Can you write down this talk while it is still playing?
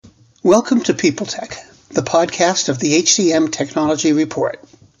Welcome to People Tech, the podcast of the HCM Technology Report.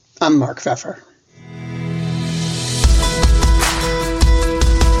 I'm Mark Pfeffer.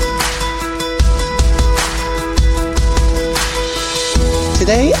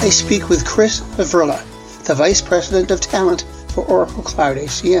 Today I speak with Chris Havrilla, the Vice President of Talent for Oracle Cloud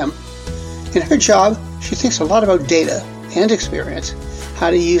HCM. In her job, she thinks a lot about data and experience,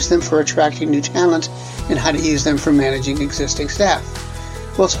 how to use them for attracting new talent, and how to use them for managing existing staff.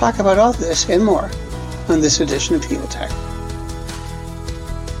 We'll talk about all this and more on this edition of People Tech.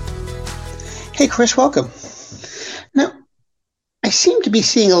 Hey, Chris, welcome. Now, I seem to be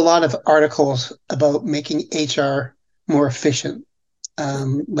seeing a lot of articles about making HR more efficient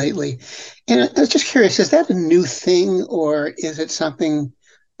lately. And I was just curious, is that a new thing, or is it something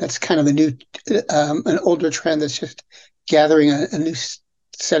that's kind of an older trend that's just gathering a new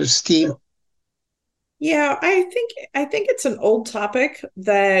set of steam? Yeah, I think it's an old topic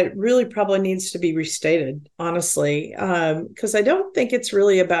that really probably needs to be restated, honestly, because I don't think it's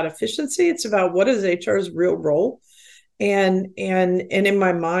really about efficiency. It's about what is HR's real role, and in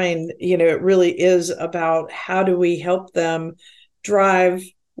my mind, it really is about how do we help them drive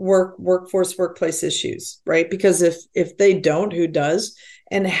workforce, workplace issues, right? Because if they don't, who does?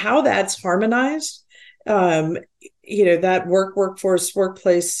 And how that's harmonized. That workforce,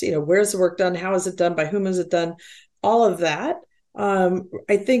 workplace, where's the work done? How is it done? By whom is it done? All of that,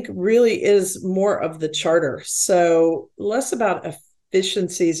 I think really is more of the charter. So less about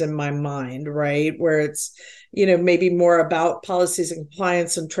efficiencies in my mind, right? Where it's, maybe more about policies and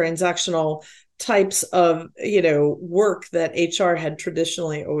compliance and transactional types of, work that HR had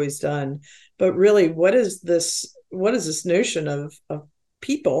traditionally always done. But really, what is this notion of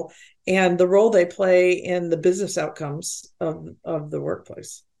people and the role they play in the business outcomes of the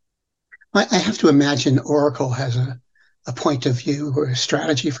workplace? I have to imagine Oracle has a point of view or a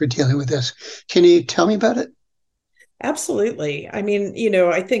strategy for dealing with this. Can you tell me about it? Absolutely. I mean,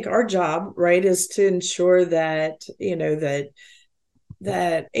 I think our job, right, is to ensure that,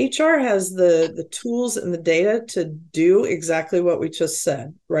 that HR has the tools and the data to do exactly what we just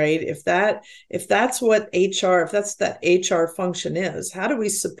said, right? If that's what HR, if that's that HR function is, how do we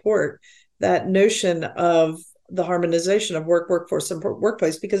support that notion of the harmonization of workforce, and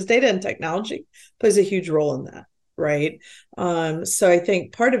workplace? Because data and technology plays a huge role in that, right? So I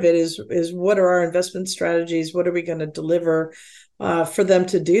think part of it is what are our investment strategies? What are we going to deliver for them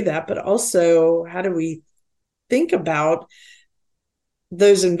to do that? But also, how do we think about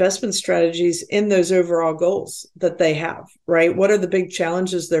those investment strategies in those overall goals that they have, right? What are the big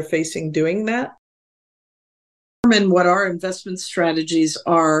challenges they're facing doing that? And what our investment strategies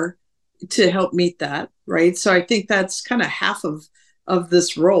are to help meet that, right? So I think that's kind of half of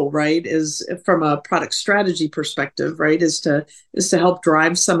this role, right? Is from a product strategy perspective, right? Is to help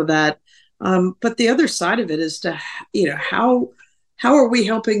drive some of that. But the other side of it is to, how are we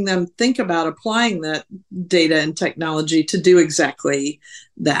helping them think about applying that data and technology to do exactly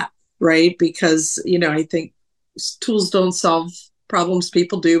that, right? Because, I think tools don't solve problems,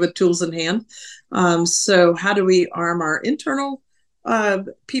 people do with tools in hand. So how do we arm our internal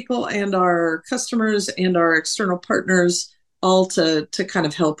people and our customers and our external partners all to kind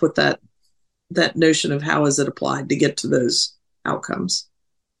of help with that notion of how is it applied to get to those outcomes?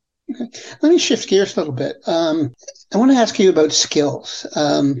 Okay. Let me shift gears a little bit. I want to ask you about skills.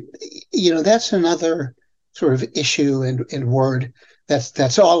 That's another sort of issue and word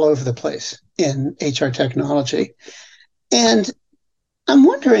that's all over the place in HR technology. And I'm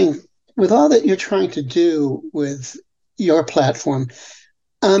wondering, with all that you're trying to do with your platform,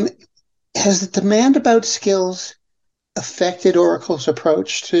 has the demand about skills affected Oracle's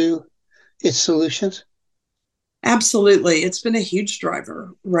approach to its solutions? Absolutely. It's been a huge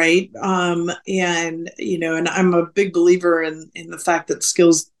driver, right? And I'm a big believer in the fact that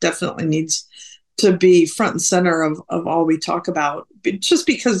skills definitely needs to be front and center of all we talk about. But just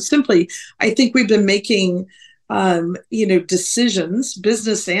because simply, I think we've been making, decisions,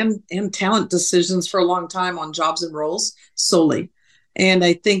 business and talent decisions for a long time on jobs and roles solely. And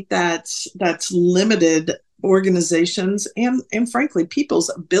I think that's limited organizations and frankly,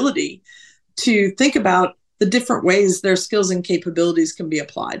 people's ability to think about the different ways their skills and capabilities can be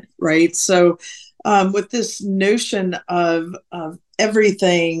applied, right? So with this notion of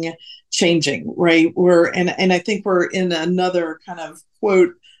everything changing, right? And I think we're in another kind of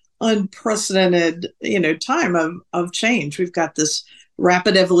quote unprecedented, time of change. We've got this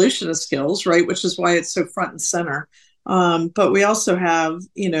rapid evolution of skills, right? Which is why it's so front and center. But we also have,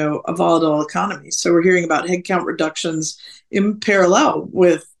 a volatile economy. So we're hearing about headcount reductions in parallel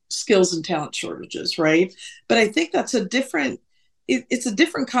with skills and talent shortages, right? But I think that's a different it's a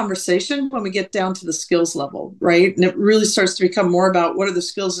different conversation when we get down to the skills level, right? And it really starts to become more about what are the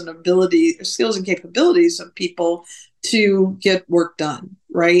skills and capabilities of people to get work done,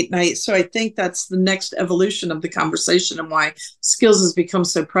 right? So I think that's the next evolution of the conversation and why skills has become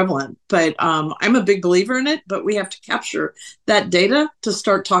so prevalent. But I'm a big believer in it, but we have to capture that data to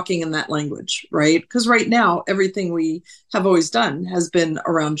start talking in that language, right? Because right now, everything we have always done has been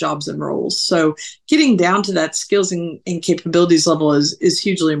around jobs and roles. So getting down to that skills and capabilities level is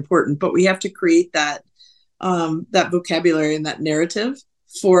hugely important, but we have to create that vocabulary and that narrative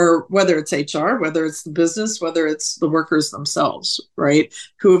for whether it's HR, whether it's the business, whether it's the workers themselves, right?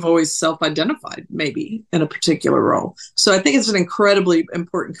 Who have always self-identified maybe in a particular role. So I think it's an incredibly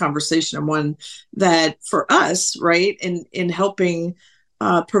important conversation, and one that for us, right, in helping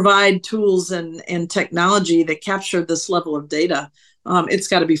provide tools and technology that capture this level of data, it's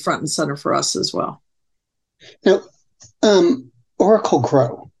got to be front and center for us as well. Now, Oracle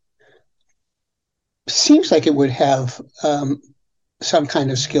Grow seems like it would have some kind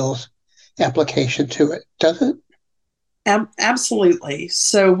of skills application to it, does it? Absolutely.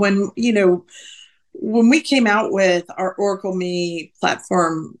 So when we came out with our Oracle Me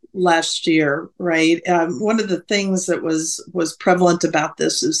platform last year, right? One of the things that was prevalent about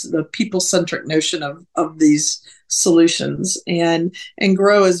this is the people-centric notion of these solutions, and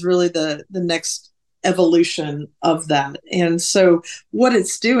Grow is really the next evolution of that. And so what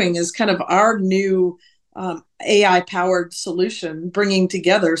it's doing is kind of our new AI-powered solution, bringing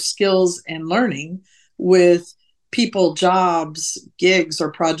together skills and learning with people, jobs, gigs,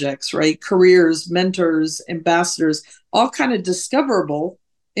 or projects, right? Careers, mentors, ambassadors, all kind of discoverable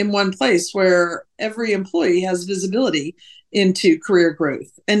in one place where every employee has visibility into career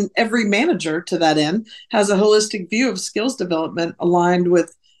growth. And every manager to that end has a holistic view of skills development aligned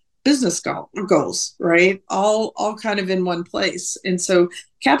with business goals, right? All kind of in one place. And so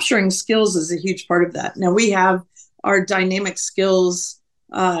capturing skills is a huge part of that. Now we have our dynamic skills,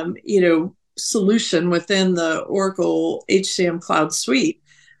 solution within the Oracle HCM Cloud Suite.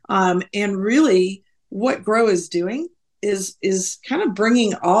 And really what Grow is doing is kind of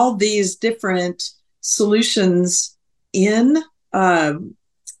bringing all these different solutions in the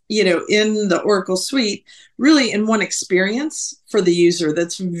Oracle Suite, really in one experience for the user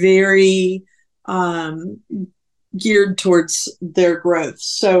that's very geared towards their growth.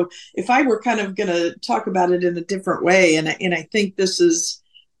 So if I were kind of going to talk about it in a different way, and I think this is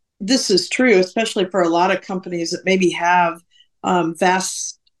true, especially for a lot of companies that maybe have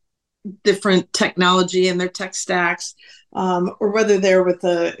vast different technology in their tech stacks, or whether they're with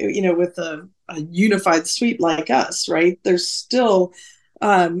a unified suite like us, right? There's still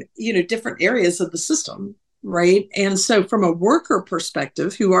different areas of the system, right? And so from a worker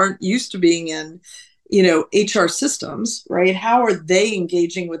perspective, who aren't used to being in HR systems, right? How are they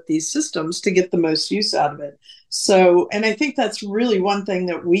engaging with these systems to get the most use out of it? So, and I think that's really one thing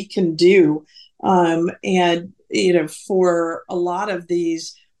that we can do. For a lot of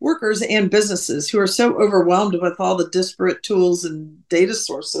these workers and businesses who are so overwhelmed with all the disparate tools and data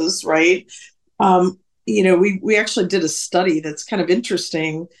sources, right? We actually did a study that's kind of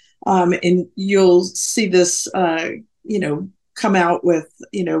interesting, and you'll see this, come out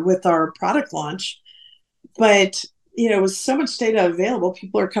with our product launch. But with so much data available,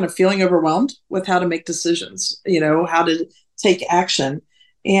 people are kind of feeling overwhelmed with how to make decisions, how to take action.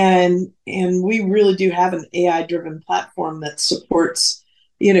 And we really do have an AI-driven platform that supports,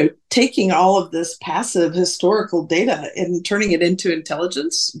 taking all of this passive historical data and turning it into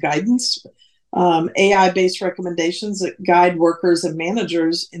intelligence, guidance, AI-based recommendations that guide workers and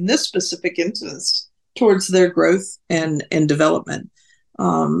managers in this specific instance towards their growth and development.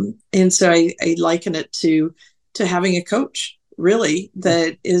 And so I liken it to having a coach, really,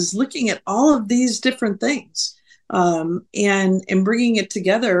 that is looking at all of these different things, and bringing it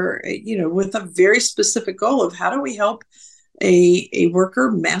together, with a very specific goal of how do we help a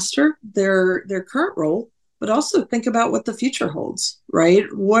worker master their current role, but also think about what the future holds, right?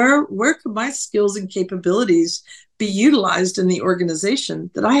 Where could my skills and capabilities be utilized in the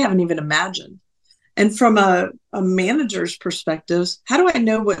organization that I haven't even imagined? And from a manager's perspective, how do I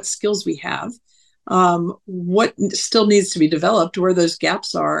know what skills we have, what still needs to be developed, where those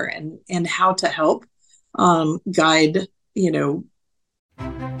gaps are, and how to help guide,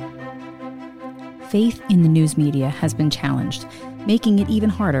 Faith in the news media has been challenged, making it even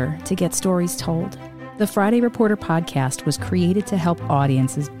harder to get stories told. The Friday Reporter podcast was created to help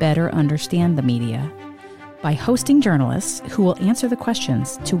audiences better understand the media by hosting journalists who will answer the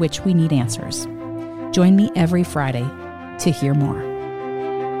questions to which we need answers. Join me every Friday to hear more.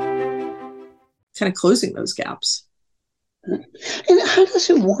 Kind of closing those gaps. And how does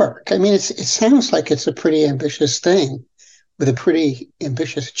it work? I mean, it sounds like it's a pretty ambitious thing with a pretty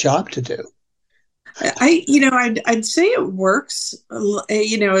ambitious job to do. I'd say it works,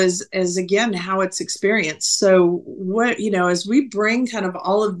 as again, how it's experienced. So as we bring kind of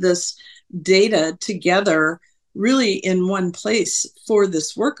all of this data together really in one place for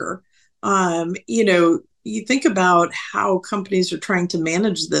this worker, you think about how companies are trying to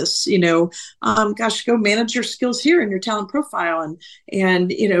manage this, go manage your skills here in your talent profile. And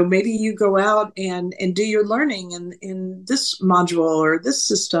maybe you go out and do your learning in this module or this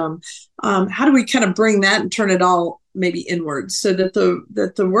system. How do we kind of bring that and turn it all maybe inwards so that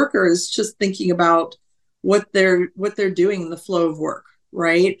the worker is just thinking about what they're doing in the flow of work,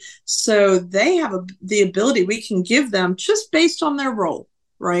 right? So they have the ability, we can give them just based on their role,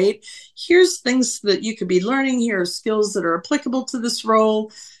 right? Here's things that you could be learning. Here are skills that are applicable to this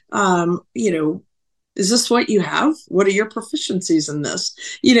role. Is this what you have? What are your proficiencies in this?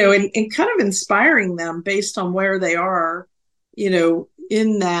 And kind of inspiring them based on where they are,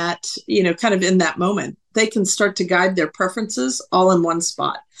 in that, kind of in that moment. They can start to guide their preferences all in one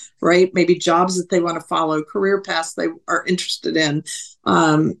spot, right? Maybe jobs that they want to follow, career paths they are interested in,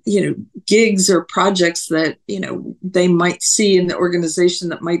 gigs or projects that, they might see in the organization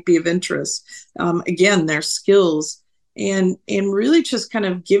that might be of interest. Again, their skills and really just kind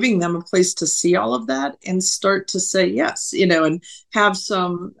of giving them a place to see all of that and start to say yes, and have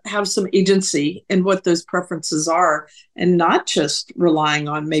some agency in what those preferences are, and not just relying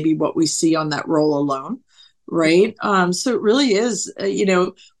on maybe what we see on that role alone, right? So it really is,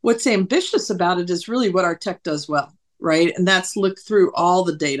 what's ambitious about it is really what our tech does well, right? And that's look through all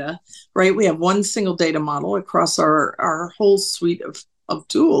the data, right? We have one single data model across our whole suite of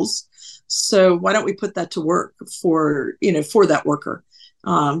tools. So why don't we put that to work for that worker,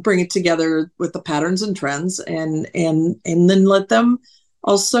 bring it together with the patterns and trends, and then let them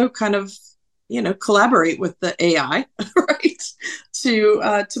also kind of, collaborate with the AI, right?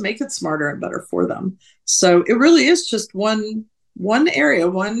 To make it smarter and better for them. So it really is just one area,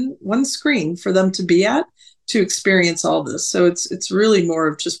 one screen for them to be at to experience all this. So it's really more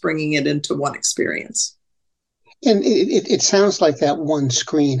of just bringing it into one experience. And it sounds like that one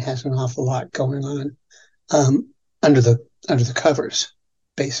screen has an awful lot going on under the covers,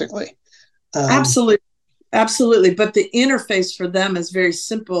 basically. Absolutely. But the interface for them is very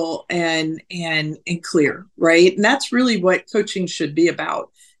simple and clear, right? And that's really what coaching should be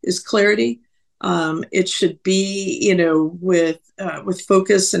about, is clarity. It should be, with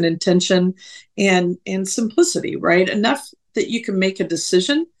focus and intention and simplicity, right? Enough that you can make a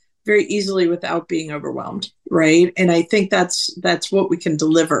decision very easily without being overwhelmed, right? And I think that's what we can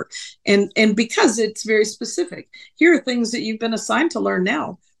deliver. And because it's very specific. Here are things that you've been assigned to learn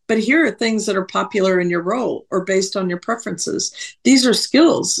now, but here are things that are popular in your role or based on your preferences. These are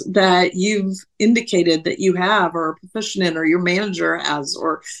skills that you've indicated that you have or are proficient in, or your manager has,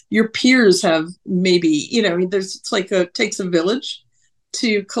 or your peers have maybe, it takes a village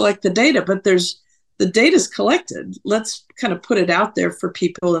to collect the data, but the data is collected. Let's kind of put it out there for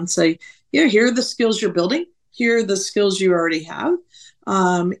people and say, here are the skills you're building. Here are the skills you already have.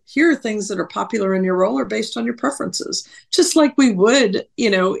 Here are things that are popular in your role or based on your preferences, just like we would,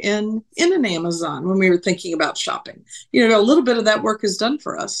 in an Amazon when we were thinking about shopping. A little bit of that work is done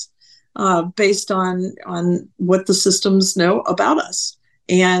for us based on what the systems know about us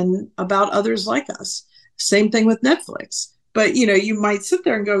and about others like us. Same thing with Netflix. But, you might sit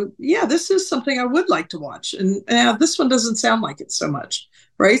there and go, yeah, this is something I would like to watch. And this one doesn't sound like it so much,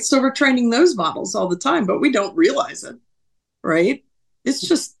 right? So we're training those models all the time, but we don't realize it, right? It's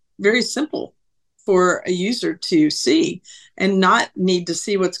just very simple for a user to see and not need to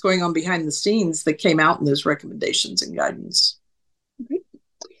see what's going on behind the scenes that came out in those recommendations and guidance.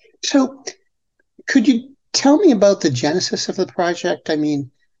 So could you tell me about the genesis of the project? I mean,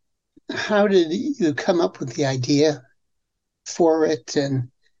 how did you come up with the idea for it,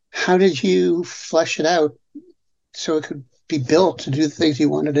 and how did you flesh it out so it could be built to do the things you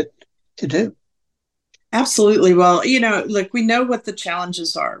wanted it to do? Absolutely. Well, look, we know what the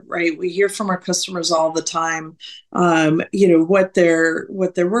challenges are, right? We hear from our customers all the time, what their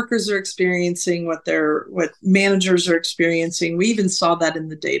workers are experiencing, what managers are experiencing. We even saw that in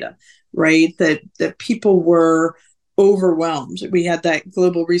the data, right? That people were overwhelmed. We had that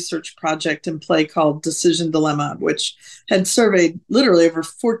global research project in play called Decision Dilemma, which had surveyed literally over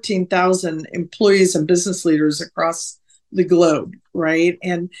 14,000 employees and business leaders across the globe, right?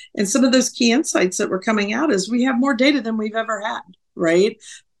 And some of those key insights that were coming out is we have more data than we've ever had, right?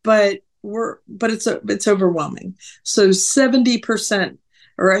 But it's overwhelming. So 70%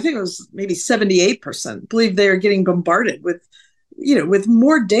 or I think it was maybe 78%, believe they are getting bombarded with, with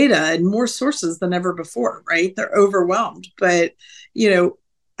more data and more sources than ever before, right? They're overwhelmed. But,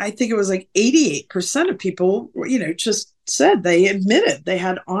 I think it was like 88% of people, just said they admitted they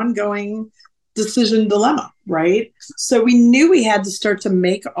had ongoing decision dilemma, right? So we knew we had to start to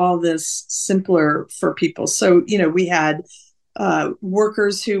make all this simpler for people. So, we had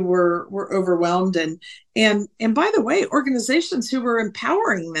workers who were overwhelmed, and by the way, organizations who were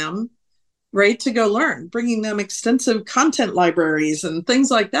empowering them, right, to go learn, bringing them extensive content libraries and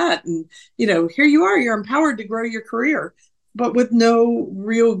things like that. And, here you are, you're empowered to grow your career, but with no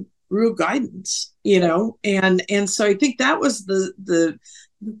real guidance, and so I think that was the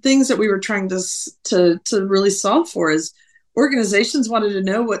things that we were trying to really solve for. Is organizations wanted to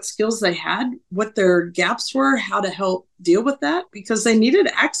know what skills they had, what their gaps were, how to help deal with that, because they needed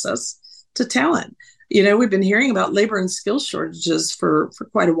access to talent. We've been hearing about labor and skills shortages for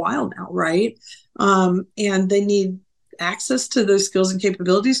quite a while now, right? And they need access to those skills and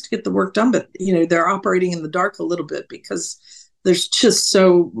capabilities to get the work done. But, they're operating in the dark a little bit because there's just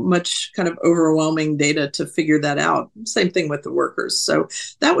so much kind of overwhelming data to figure that out. Same thing with the workers. So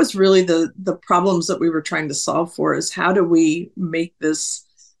that was really the problems that we were trying to solve for, is how do we make this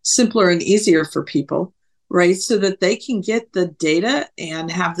simpler and easier for people, right? So that they can get the data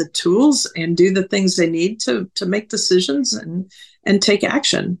and have the tools and do the things they need to make decisions and take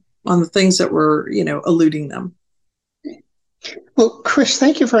action on the things that were, eluding them. Well, Chris,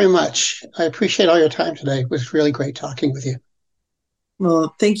 thank you very much. I appreciate all your time today. It was really great talking with you.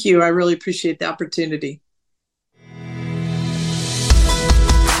 Well, thank you. I really appreciate the opportunity.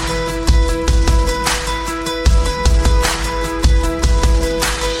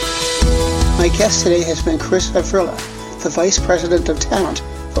 My guest today has been Chris Havrilla, the Vice President of Talent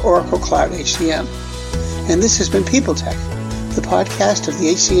for Oracle Cloud HCM. And this has been People Tech, the podcast of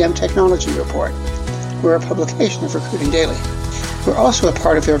the HCM Technology Report. We're a publication of Recruiting Daily. We're also a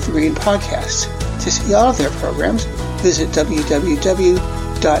part of Evergreen Podcasts. To see all of their programs, visit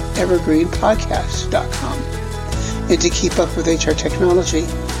www.evergreenpodcasts.com. And to keep up with HR technology,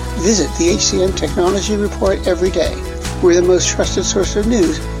 visit the HCM Technology Report every day. We're the most trusted source of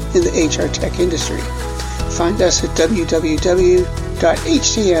news in the HR tech industry. Find us at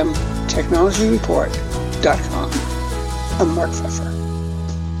www.hcmtechnologyreport.com. I'm Mark Pfeffer.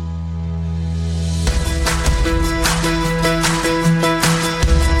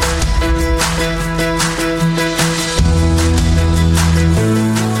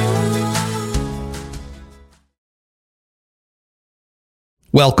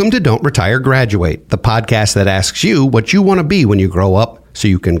 Welcome to Don't Retire, Graduate, the podcast that asks you what you want to be when you grow up so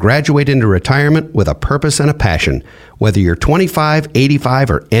you can graduate into retirement with a purpose and a passion, whether you're 25,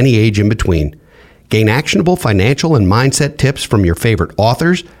 85, or any age in between. Gain actionable financial and mindset tips from your favorite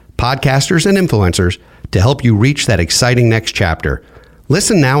authors, podcasters, and influencers to help you reach that exciting next chapter.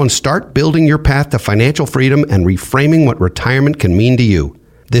 Listen now and start building your path to financial freedom and reframing what retirement can mean to you.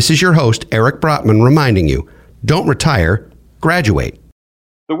 This is your host, Eric Brotman, reminding you, don't retire, graduate.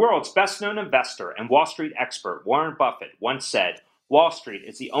 The world's best-known investor and Wall Street expert Warren Buffett once said, "Wall Street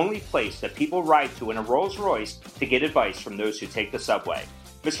is the only place that people ride to in a Rolls-Royce to get advice from those who take the subway."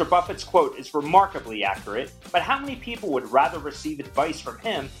 Mr. Buffett's quote is remarkably accurate, but how many people would rather receive advice from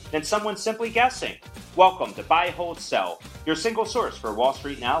him than someone simply guessing? Welcome to Buy, Hold, Sell, your single source for Wall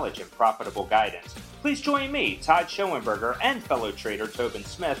Street knowledge and profitable guidance. Please join me, Todd Schoenberger, and fellow trader Tobin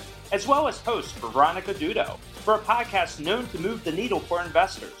Smith, as well as host Veronica Dudo, for a podcast known to move the needle for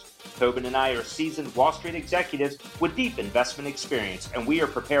investors. Tobin and I are seasoned Wall Street executives with deep investment experience, and we are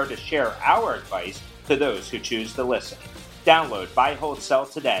prepared to share our advice to those who choose to listen. Download Buy, Hold, Sell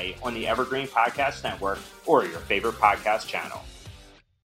today on the Evergreen Podcast Network or your favorite podcast channel.